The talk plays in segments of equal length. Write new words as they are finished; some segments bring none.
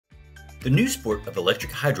The new sport of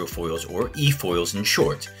electric hydrofoils, or efoils in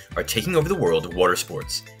short, are taking over the world of water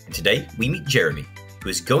sports, and today we meet Jeremy, who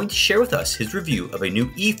is going to share with us his review of a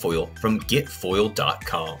new efoil from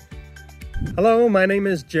getfoil.com. Hello, my name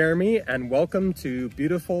is Jeremy and welcome to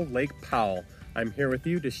beautiful Lake Powell. I'm here with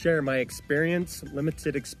you to share my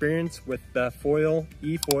limited experience with the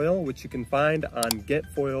efoil, which you can find on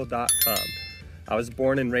getfoil.com. I was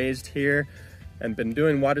born and raised here and been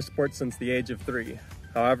doing water sports since the age of 3.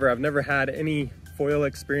 However, I've never had any foil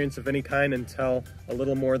experience of any kind until a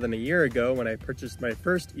little more than a year ago when I purchased my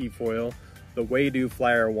first efoil, the Waydoo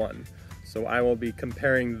Flyer 1. So I will be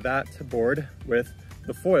comparing that board with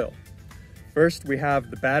the foil. First, we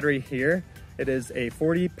have the battery here. It is a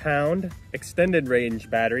 40-pound extended range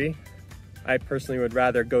battery. I personally would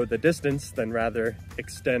rather go the distance than rather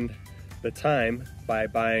extend the time by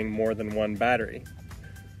buying more than one battery.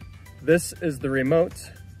 This is the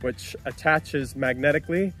remote, which attaches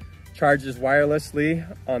magnetically, charges wirelessly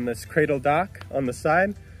on this cradle dock on the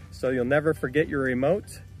side, so you'll never forget your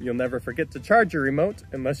remote. You'll never forget to charge your remote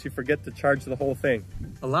unless you forget to charge the whole thing.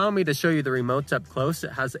 Allow me to show you the remote up close.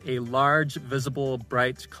 It has a large, visible,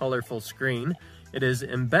 bright, colorful screen. It is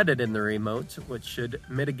embedded in the remote, which should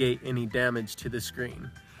mitigate any damage to the screen.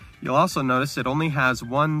 You'll also notice it only has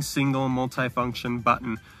one single multifunction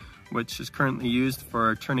button, which is currently used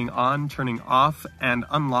for turning on, turning off, and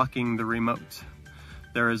unlocking the remote.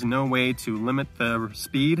 There is no way to limit the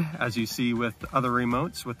speed, as you see with other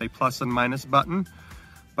remotes with a plus and minus button,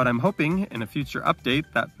 but I'm hoping in a future update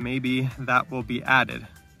that maybe that will be added.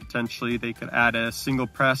 Potentially they could add a single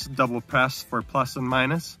press, double press for plus and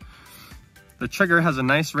minus. The trigger has a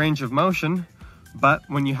nice range of motion, but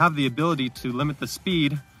when you have the ability to limit the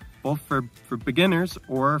speed, both for beginners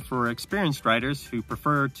or for experienced riders who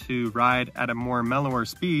prefer to ride at a more mellower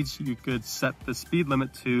speeds, you could set the speed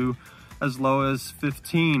limit to as low as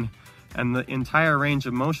 15, and the entire range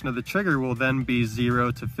of motion of the trigger will then be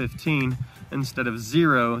 0 to 15 instead of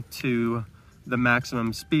 0 to the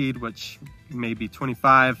maximum speed, which may be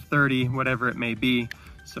 25, 30, whatever it may be.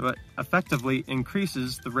 So it effectively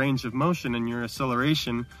increases the range of motion in your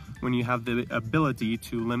acceleration when you have the ability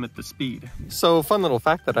to limit the speed. So, fun little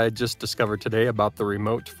fact that I just discovered today about the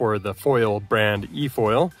remote for the foil brand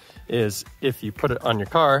efoil is if you put it on your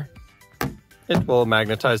car, it will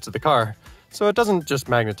magnetize to the car. So it doesn't just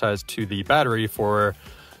magnetize to the battery for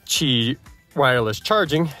Qi wireless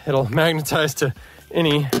charging, it'll magnetize to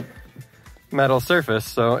any metal surface.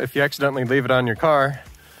 So if you accidentally leave it on your car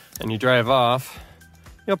and you drive off,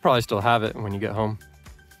 you'll probably still have it when you get home,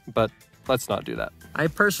 but let's not do that. I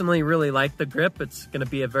personally really like the grip. It's going to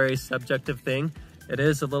be a very subjective thing. It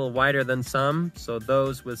is a little wider than some, so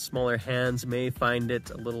those with smaller hands may find it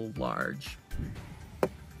a little large.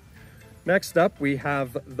 Next up, we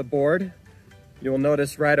have the board. You'll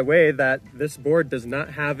notice right away that this board does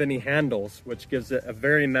not have any handles, which gives it a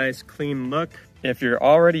very nice clean look. If you're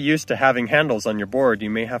already used to having handles on your board,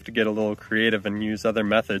 you may have to get a little creative and use other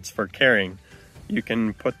methods for carrying. You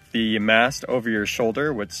can put the mast over your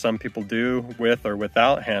shoulder, which some people do with or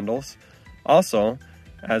without handles. Also,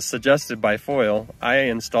 as suggested by Foil, I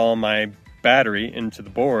install my battery into the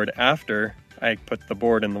board after I put the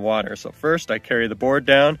board in the water. So first I carry the board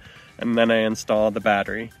down and then I install the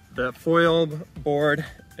battery. The Foil board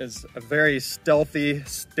is a very stealthy,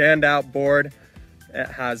 standout board. It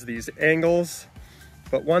has these angles.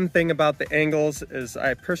 But one thing about the angles is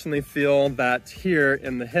I personally feel that here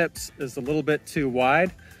in the hips is a little bit too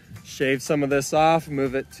wide. Shave some of this off,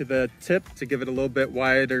 move it to the tip to give it a little bit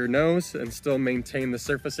wider nose and still maintain the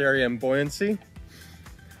surface area and buoyancy.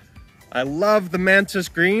 I love the mantis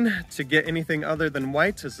green. To get anything other than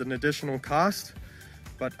white is an additional cost,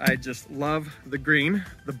 but I just love the green.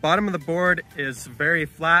 The bottom of the board is very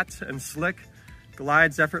flat and slick,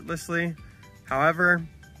 glides effortlessly. However,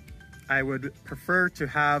 I would prefer to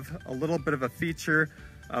have a little bit of a feature,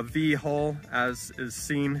 a V-hole, as is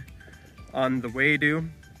seen on the Waydoo.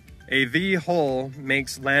 A V-hole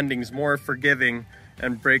makes landings more forgiving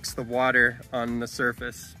and breaks the water on the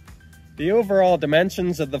surface. The overall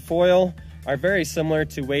dimensions of the foil are very similar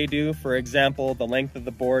to Waydoo. For example, the length of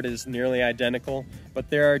the board is nearly identical, but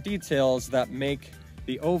there are details that make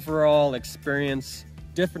the overall experience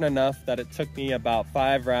different enough that it took me about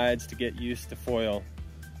 5 rides to get used to foil.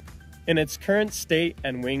 In its current state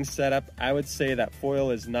and wing setup, I would say that Foil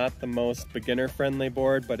is not the most beginner-friendly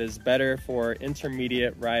board, but is better for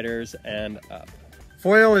intermediate riders and up.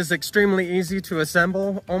 Foil is extremely easy to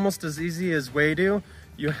assemble, almost as easy as Waydoo.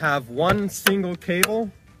 You have one single cable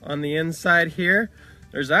on the inside here.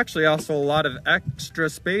 There's actually also a lot of extra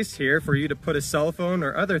space here for you to put a cell phone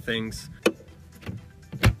or other things.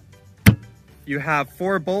 You have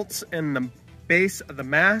 4 bolts in the base of the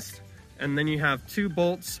mast, and then you have 2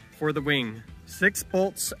 bolts for the wing. 6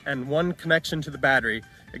 bolts and 1 connection to the battery.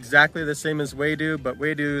 Exactly the same as Waydoo, but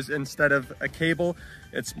Waydoo's, instead of a cable,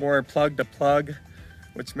 it's more plug to plug,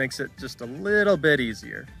 which makes it just a little bit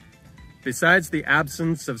easier. Besides the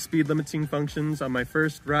absence of speed limiting functions on my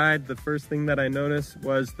first ride, the first thing that I noticed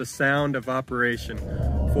was the sound of operation.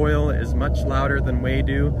 Foil is much louder than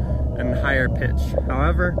Waydoo and higher pitch.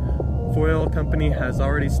 However, Foil company has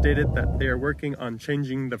already stated that they are working on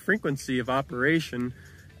changing the frequency of operation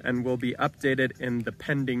and will be updated in the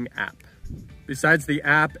pending app. Besides the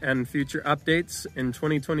app and future updates, in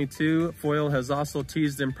 2022, Foil has also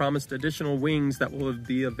teased and promised additional wings that will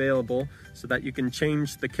be available so that you can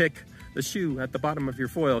change the kick, the shoe at the bottom of your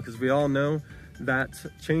foil, because we all know that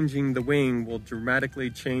changing the wing will dramatically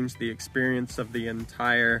change the experience of the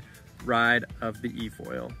entire ride of the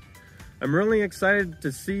eFoil. I'm really excited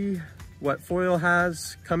to see what Foil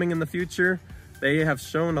has coming in the future. They have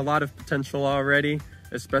shown a lot of potential already,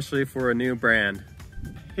 especially for a new brand.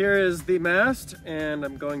 Here is the mast, and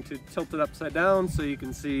I'm going to tilt it upside down so you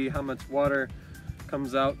can see how much water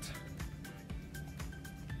comes out.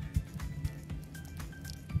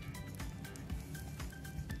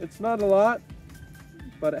 It's not a lot,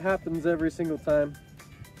 but it happens every single time.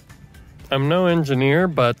 I'm no engineer,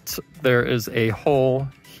 but there is a hole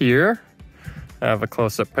here. I have a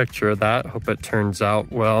close-up picture of that. Hope it turns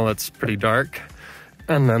out well. It's pretty dark.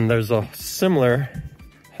 And then there's a similar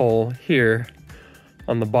hole here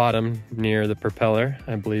on the bottom near the propeller.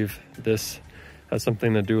 I believe this has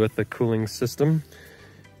something to do with the cooling system,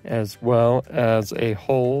 as well as a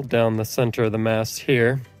hole down the center of the mast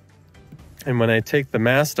here. And when I take the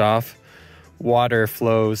mast off, water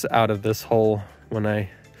flows out of this hole when I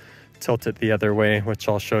tilt it the other way, which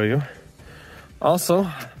I'll show you.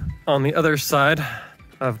 Also, on the other side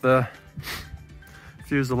of the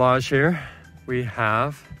fuselage here, we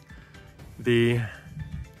have these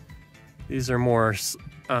are more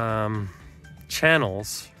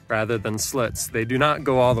channels rather than slits. They do not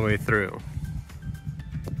go all the way through.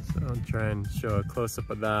 So I'll try and show a close-up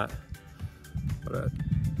of that. But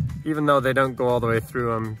even though they don't go all the way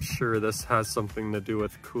through, I'm sure this has something to do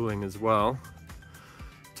with cooling as well.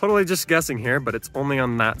 Totally just guessing here, but it's only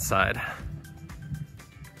on that side.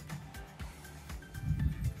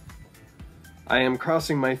 I am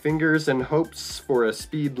crossing my fingers in hopes for a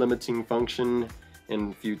speed limiting function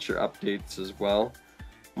in future updates as well.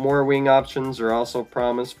 More wing options are also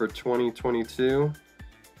promised for 2022.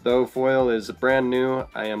 Though Foil is brand new,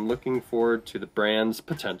 I am looking forward to the brand's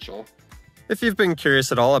potential. If you've been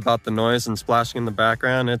curious at all about the noise and splashing in the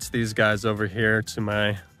background, it's these guys over here to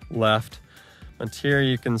my left. And here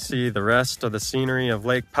you can see the rest of the scenery of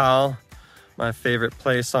Lake Powell, my favorite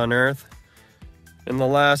place on earth. In the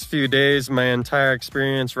last few days, my entire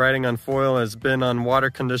experience riding on Foil has been on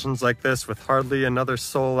water conditions like this with hardly another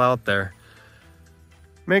soul out there.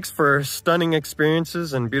 Makes for stunning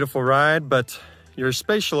experiences and beautiful ride, but your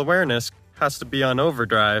spatial awareness has to be on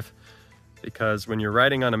overdrive, because when you're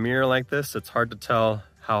riding on a mirror like this, it's hard to tell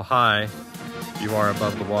how high you are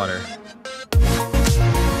above the water.